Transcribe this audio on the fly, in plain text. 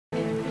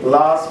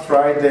Last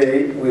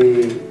Friday,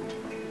 we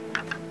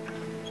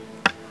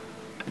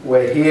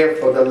were here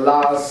for the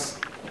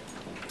last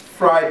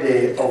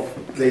Friday of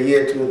the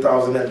year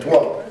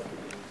 2012.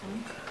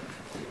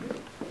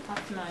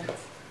 Half night.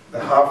 The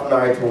half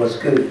night was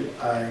good.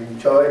 I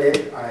enjoyed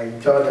it. I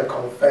enjoyed the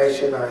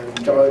confession. I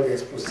enjoyed the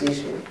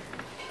exposition.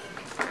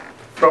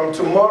 From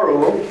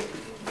tomorrow,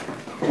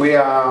 we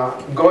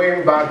are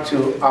going back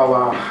to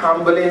our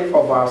humbling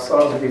of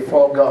ourselves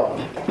before God.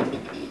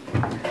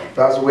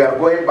 Thus, we are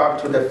going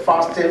back to the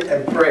fasting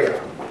and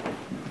prayer.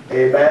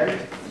 Amen.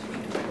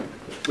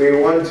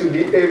 We want to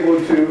be able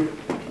to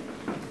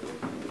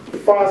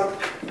fast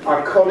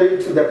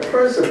according to the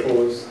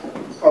principles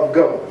of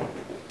God.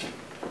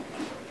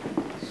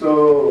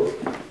 So,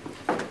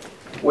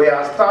 we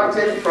are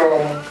starting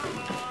from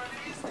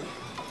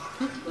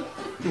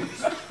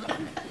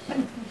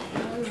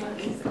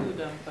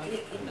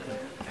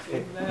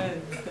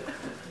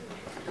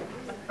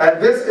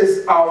and this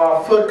is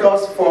our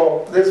focus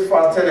for this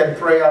fasting and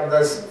prayer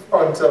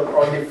until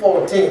on the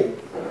 14th.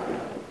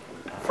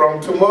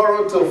 From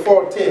tomorrow to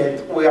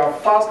 14th, we are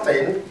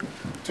fasting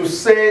to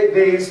say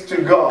this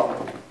to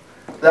God.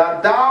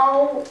 That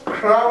thou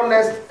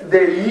crownest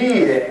the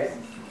year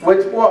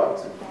with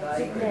what?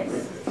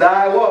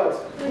 Thy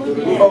what?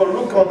 Oh,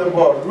 look on the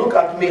board. Look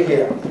at me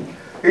here.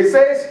 He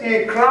says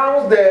he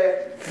crowns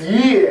the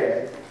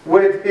year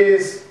with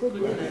his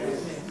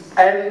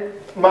and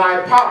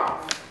my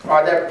path,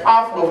 or the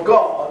path of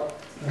God,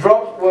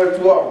 drops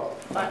with what?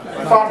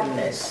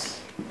 Fatness.